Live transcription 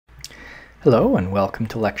Hello and welcome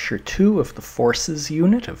to Lecture 2 of the Forces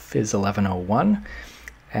unit of PHYS 1101.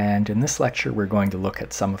 And in this lecture we're going to look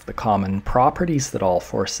at some of the common properties that all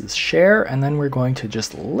forces share, and then we're going to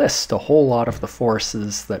just list a whole lot of the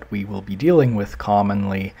forces that we will be dealing with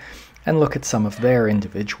commonly and look at some of their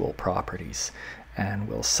individual properties. And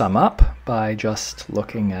we'll sum up by just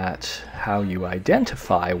looking at how you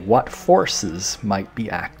identify what forces might be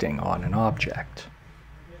acting on an object.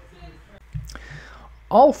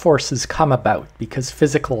 All forces come about because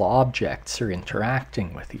physical objects are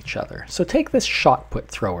interacting with each other. So take this shot put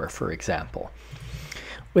thrower, for example.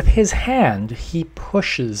 With his hand, he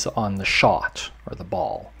pushes on the shot, or the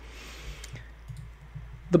ball.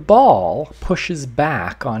 The ball pushes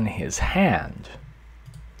back on his hand.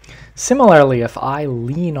 Similarly, if I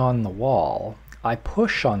lean on the wall, I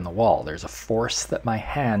push on the wall. There's a force that my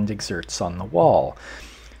hand exerts on the wall.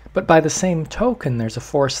 But by the same token, there's a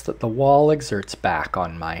force that the wall exerts back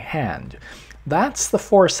on my hand. That's the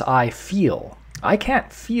force I feel. I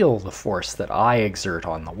can't feel the force that I exert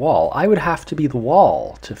on the wall. I would have to be the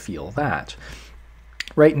wall to feel that.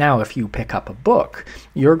 Right now, if you pick up a book,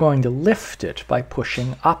 you're going to lift it by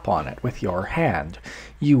pushing up on it with your hand.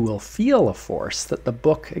 You will feel a force that the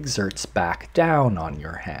book exerts back down on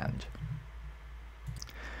your hand.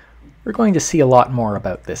 We're going to see a lot more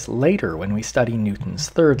about this later when we study Newton's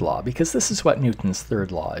third law, because this is what Newton's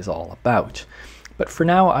third law is all about. But for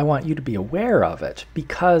now, I want you to be aware of it,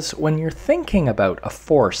 because when you're thinking about a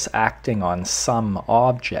force acting on some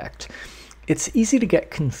object, it's easy to get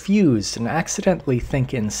confused and accidentally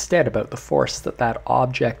think instead about the force that that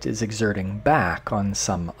object is exerting back on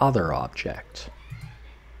some other object.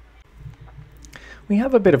 We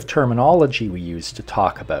have a bit of terminology we use to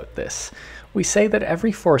talk about this. We say that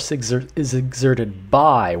every force is exerted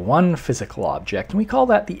by one physical object, and we call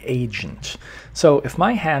that the agent. So if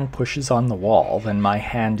my hand pushes on the wall, then my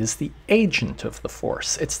hand is the agent of the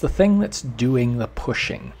force. It's the thing that's doing the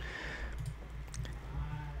pushing.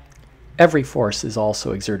 Every force is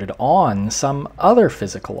also exerted on some other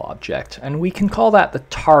physical object, and we can call that the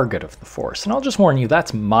target of the force. And I'll just warn you,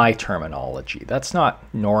 that's my terminology. That's not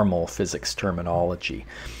normal physics terminology.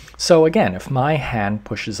 So again, if my hand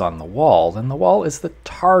pushes on the wall, then the wall is the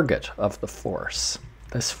target of the force.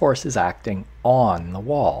 This force is acting on the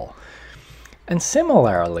wall. And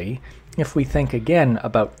similarly, if we think again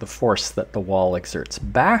about the force that the wall exerts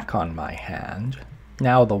back on my hand,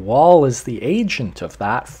 now the wall is the agent of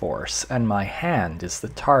that force, and my hand is the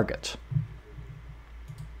target.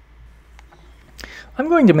 I'm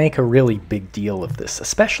going to make a really big deal of this,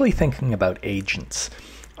 especially thinking about agents.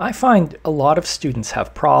 I find a lot of students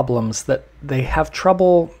have problems that they have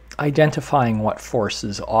trouble identifying what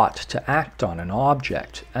forces ought to act on an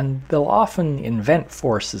object, and they'll often invent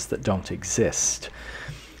forces that don't exist.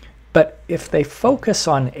 But if they focus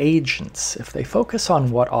on agents, if they focus on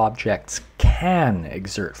what objects can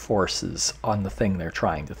exert forces on the thing they're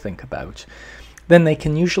trying to think about, then they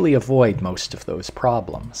can usually avoid most of those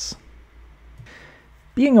problems.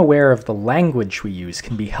 Being aware of the language we use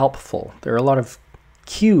can be helpful. There are a lot of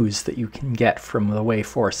cues that you can get from the way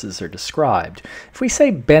forces are described. If we say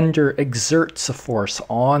Bender exerts a force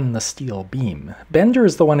on the steel beam, Bender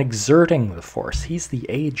is the one exerting the force. He's the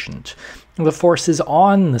agent. The force is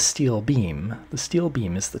on the steel beam. The steel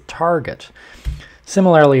beam is the target.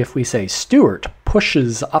 Similarly, if we say Stuart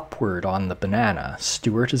pushes upward on the banana,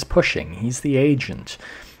 Stuart is pushing. He's the agent.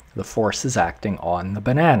 The force is acting on the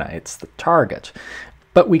banana. It's the target.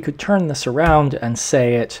 But we could turn this around and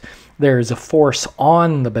say there's a force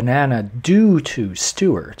on the banana due to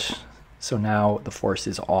Stuart. So now the force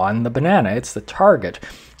is on the banana. It's the target.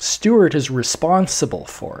 Stuart is responsible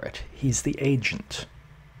for it. He's the agent.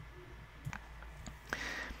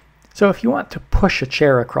 So if you want to push a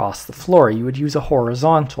chair across the floor, you would use a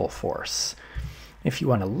horizontal force. If you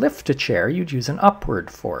want to lift a chair, you'd use an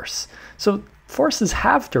upward force. So forces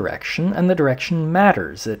have direction, and the direction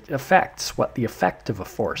matters. It affects what the effect of a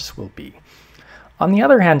force will be. On the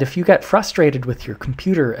other hand, if you get frustrated with your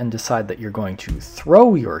computer and decide that you're going to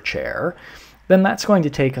throw your chair, then that's going to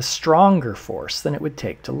take a stronger force than it would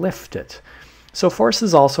take to lift it. So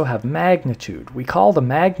forces also have magnitude. We call the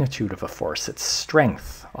magnitude of a force its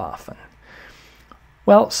strength often.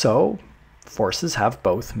 Well, so forces have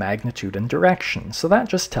both magnitude and direction. So that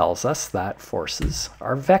just tells us that forces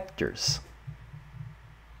are vectors.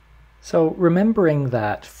 So remembering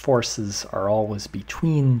that forces are always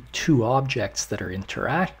between two objects that are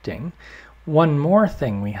interacting, one more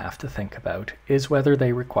thing we have to think about is whether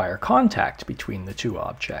they require contact between the two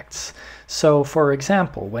objects. So for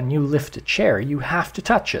example, when you lift a chair, you have to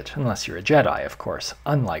touch it, unless you're a Jedi, of course,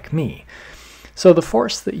 unlike me. So the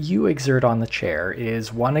force that you exert on the chair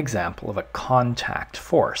is one example of a contact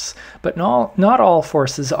force, but not all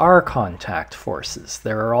forces are contact forces.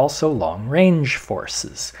 There are also long-range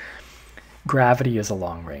forces. Gravity is a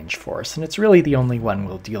long-range force, and it's really the only one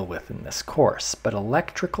we'll deal with in this course, but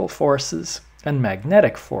electrical forces and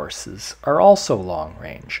magnetic forces are also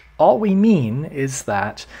long-range. All we mean is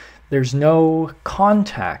that there's no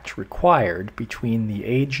contact required between the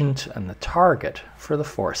agent and the target for the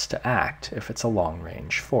force to act if it's a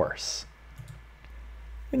long-range force.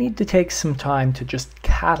 We need to take some time to just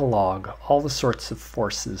catalog all the sorts of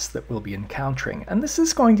forces that we'll be encountering. And this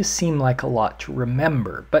is going to seem like a lot to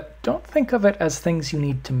remember, but don't think of it as things you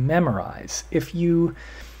need to memorize. If you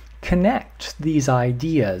connect these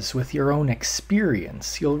ideas with your own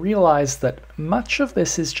experience, you'll realize that much of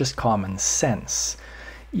this is just common sense.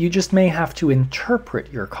 You just may have to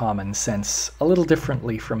interpret your common sense a little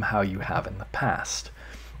differently from how you have in the past.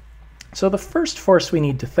 So the first force we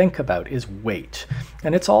need to think about is weight,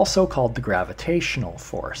 and it's also called the gravitational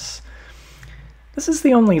force. This is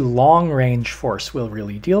the only long-range force we'll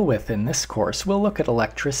really deal with in this course. We'll look at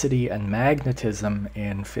electricity and magnetism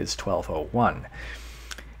in PHYS 1201.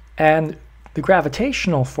 And the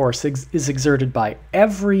gravitational force is exerted by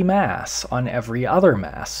every mass on every other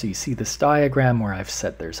mass. So you see this diagram where I've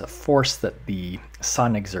said there's a force that the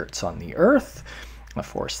sun exerts on the Earth, a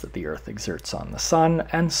force that the Earth exerts on the sun,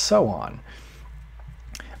 and so on.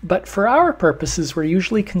 But for our purposes, we're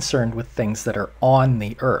usually concerned with things that are on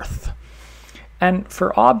the Earth. And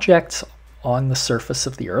for objects on the surface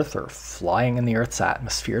of the Earth or flying in the Earth's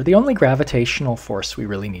atmosphere, the only gravitational force we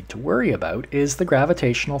really need to worry about is the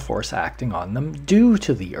gravitational force acting on them due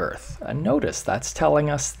to the Earth. And notice that's telling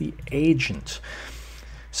us the agent.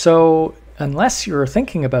 So unless you're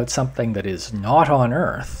thinking about something that is not on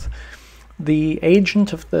Earth, the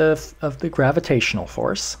agent of the gravitational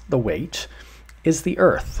force, the weight, is the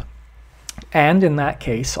Earth. And in that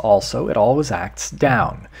case also, it always acts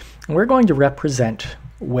down. And we're going to represent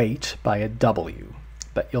weight by a W,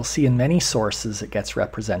 but you'll see in many sources it gets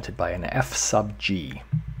represented by an F sub G.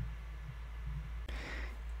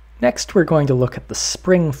 Next, we're going to look at the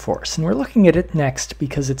spring force, and we're looking at it next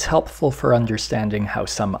because it's helpful for understanding how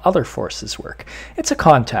some other forces work. It's a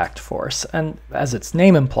contact force, and as its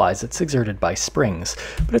name implies, it's exerted by springs,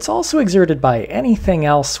 but it's also exerted by anything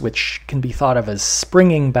else which can be thought of as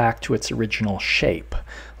springing back to its original shape,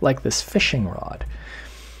 like this fishing rod.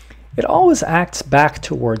 It always acts back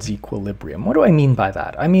towards equilibrium. What do I mean by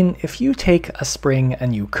that? I mean, if you take a spring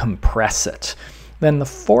and you compress it, then the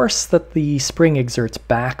force that the spring exerts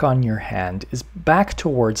back on your hand is back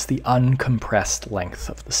towards the uncompressed length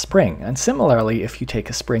of the spring. And similarly, if you take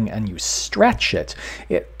a spring and you stretch it,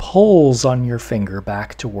 it pulls on your finger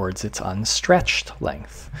back towards its unstretched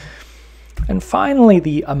length. And finally,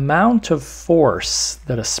 the amount of force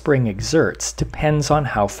that a spring exerts depends on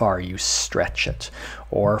how far you stretch it,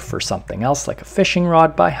 or for something else like a fishing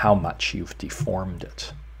rod, by how much you've deformed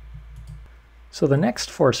it. So the next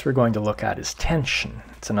force we're going to look at is tension.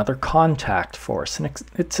 It's another contact force, and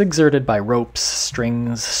it's exerted by ropes,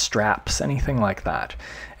 strings, straps, anything like that.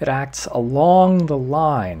 It acts along the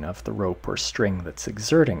line of the rope or string that's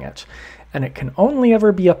exerting it, and it can only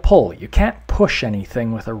ever be a pull. You can't push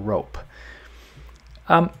anything with a rope.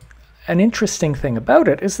 An interesting thing about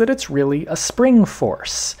it is that it's really a spring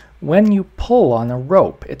force. When you pull on a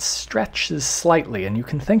rope, it stretches slightly, and you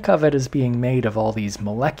can think of it as being made of all these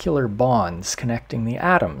molecular bonds connecting the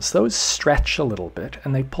atoms. Those stretch a little bit,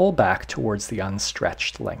 and they pull back towards the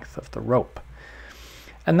unstretched length of the rope.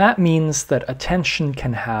 And that means that a tension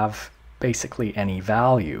can have basically any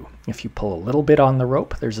value. If you pull a little bit on the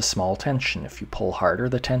rope, there's a small tension. If you pull harder,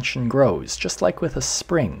 the tension grows, just like with a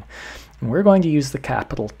spring. And we're going to use the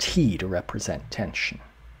capital T to represent tension.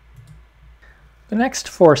 The next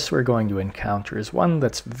force we're going to encounter is one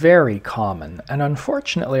that's very common, and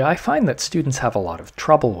unfortunately I find that students have a lot of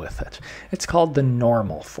trouble with it. It's called the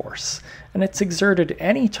normal force, and it's exerted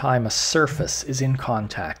any time a surface is in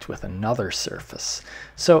contact with another surface.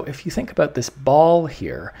 So if you think about this ball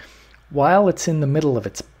here, while it's in the middle of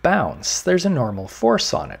its bounce, there's a normal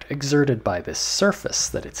force on it, exerted by this surface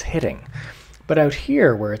that it's hitting. But out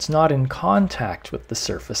here, where it's not in contact with the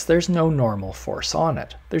surface, there's no normal force on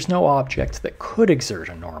it. There's no object that could exert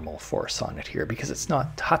a normal force on it here because it's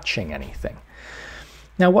not touching anything.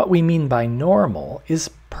 Now, what we mean by normal is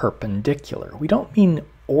perpendicular. We don't mean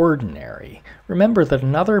ordinary. Remember that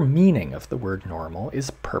another meaning of the word normal is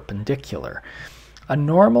perpendicular. A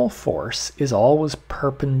normal force is always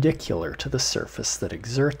perpendicular to the surface that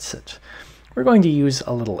exerts it. We're going to use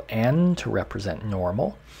a little n to represent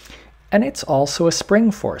normal. And it's also a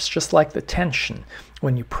spring force, just like the tension.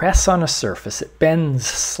 When you press on a surface, it bends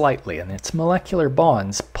slightly, and its molecular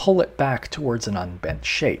bonds pull it back towards an unbent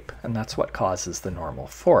shape, and that's what causes the normal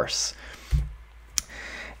force.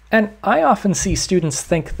 And I often see students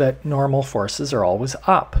think that normal forces are always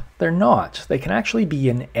up. They're not. They can actually be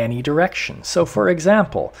in any direction. So for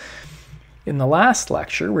example, in the last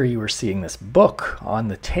lecture where you were seeing this book on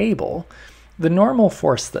the table, the normal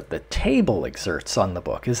force that the table exerts on the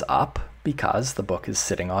book is up because the book is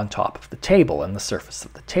sitting on top of the table and the surface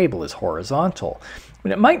of the table is horizontal.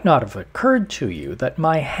 But it might not have occurred to you that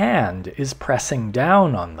my hand is pressing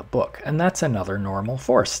down on the book, and that's another normal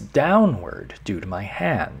force, downward, due to my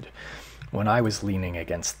hand. When I was leaning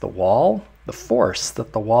against the wall, the force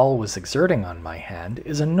that the wall was exerting on my hand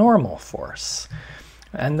is a normal force.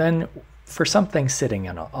 And then for something sitting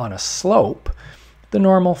on a slope, the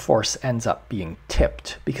normal force ends up being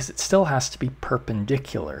tipped because it still has to be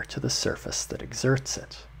perpendicular to the surface that exerts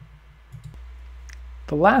it.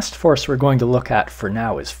 The last force we're going to look at for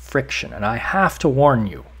now is friction, and I have to warn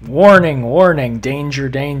you, warning, warning, danger,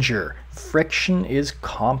 danger. Friction is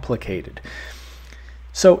complicated.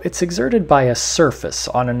 So it's exerted by a surface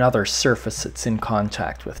on another surface it's in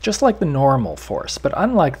contact with, just like the normal force. But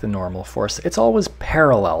unlike the normal force, it's always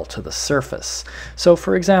parallel to the surface. So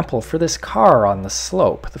for example, for this car on the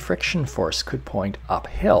slope, the friction force could point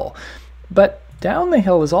uphill. But down the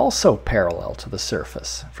hill is also parallel to the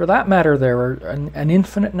surface. For that matter, there are an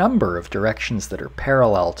infinite number of directions that are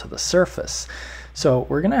parallel to the surface. So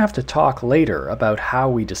we're going to have to talk later about how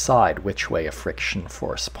we decide which way a friction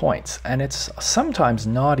force points, and it's sometimes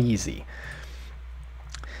not easy.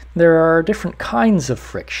 There are different kinds of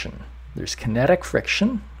friction. There's kinetic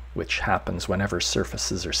friction, which happens whenever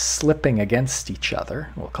surfaces are slipping against each other.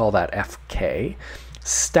 We'll call that Fk.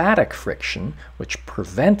 Static friction, which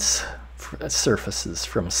prevents surfaces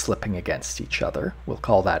from slipping against each other. We'll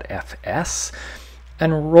call that Fs.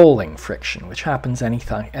 And rolling friction, which happens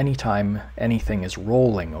anytime anything is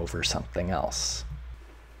rolling over something else.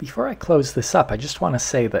 Before I close this up, I just want to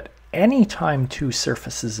say that anytime two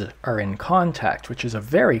surfaces are in contact, which is a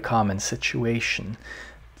very common situation,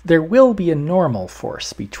 there will be a normal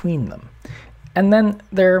force between them. And then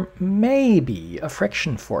there may be a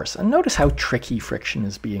friction force. And notice how tricky friction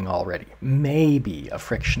is being already. Maybe a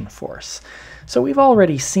friction force. So we've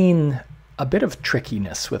already seen a bit of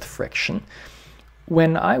trickiness with friction.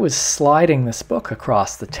 When I was sliding this book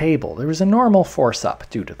across the table, there was a normal force up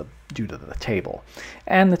due to the table.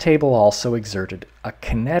 And the table also exerted a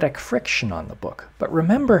kinetic friction on the book. But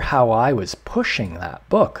remember how I was pushing that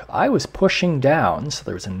book. I was pushing down, so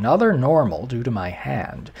there was another normal due to my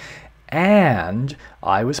hand. And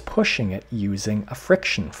I was pushing it using a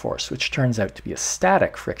friction force, which turns out to be a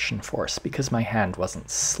static friction force because my hand wasn't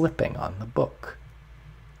slipping on the book.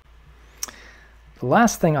 The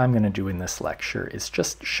last thing I'm going to do in this lecture is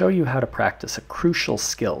just show you how to practice a crucial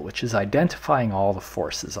skill, which is identifying all the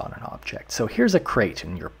forces on an object. So here's a crate,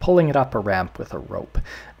 and you're pulling it up a ramp with a rope.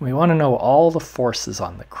 We want to know all the forces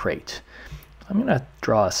on the crate. I'm going to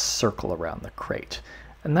draw a circle around the crate.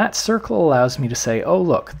 And that circle allows me to say, oh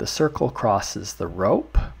look, the circle crosses the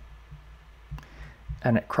rope,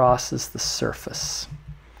 and it crosses the surface.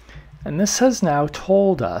 And this has now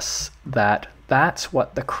told us that that's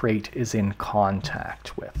what the crate is in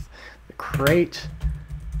contact with. The crate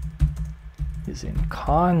is in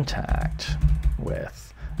contact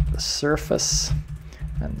with the surface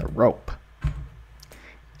and the rope.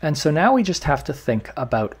 And so now we just have to think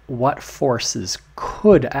about what forces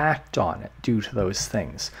could act on it due to those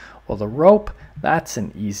things. Well, the rope, that's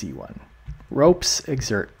an easy one. Ropes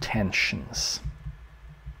exert tensions.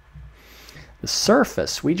 The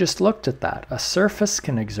surface, we just looked at that. A surface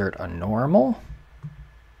can exert a normal,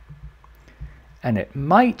 and it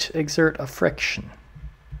might exert a friction.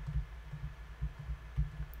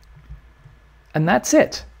 And that's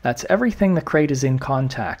it. That's everything the crate is in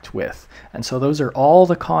contact with. And so those are all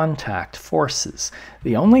the contact forces.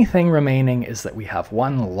 The only thing remaining is that we have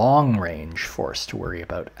one long-range force to worry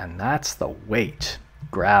about, and that's the weight,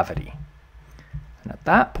 gravity. And at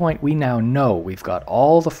that point, we now know we've got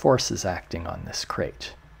all the forces acting on this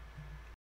crate.